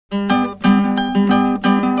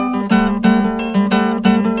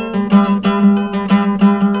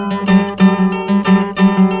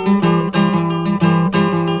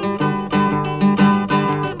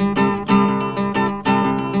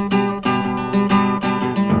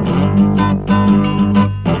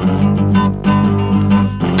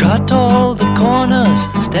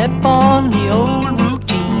sailors step on the old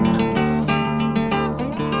routine.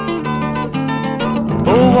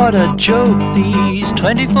 Oh, what a joke these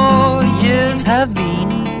 24 years have been.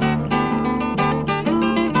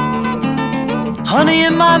 Honey,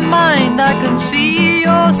 in my mind I can see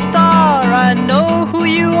your star. I know who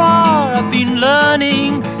you are, I've been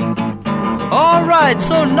learning. Alright,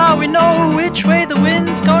 so now we know which way the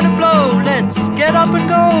wind's gonna blow. Let's get up and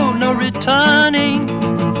go, no returning.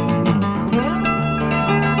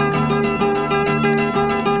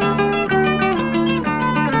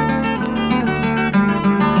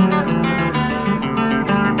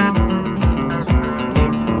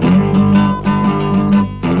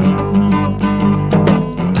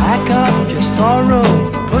 Pack up your sorrow,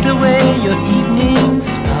 put away your evening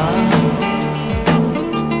star.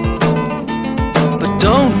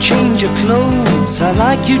 Don't change your clothes, I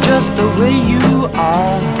like you just the way you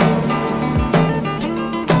are.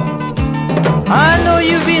 I know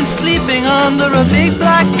you've been sleeping under a big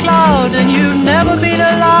black cloud, and you've never been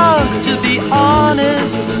allowed to be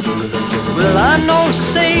honest. Well, I'm no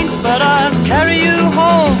saint, but I'll carry you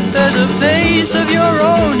home. There's a place of your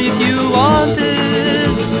own if you want it.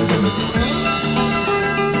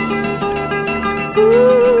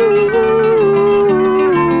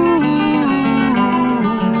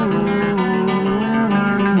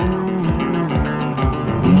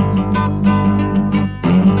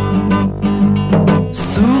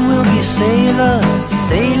 Sailors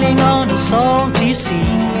sailing on a salty sea,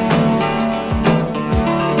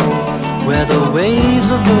 where the waves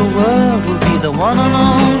of the world will be the one and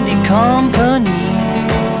only company.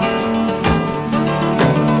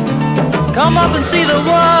 Come up and see the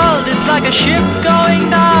world, it's like a ship going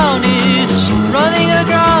down. It's running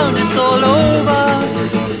aground, it's all over.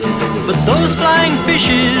 But those flying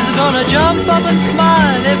fishes are gonna jump up and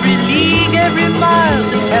smile every league, every mile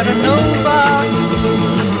to Terra Nova.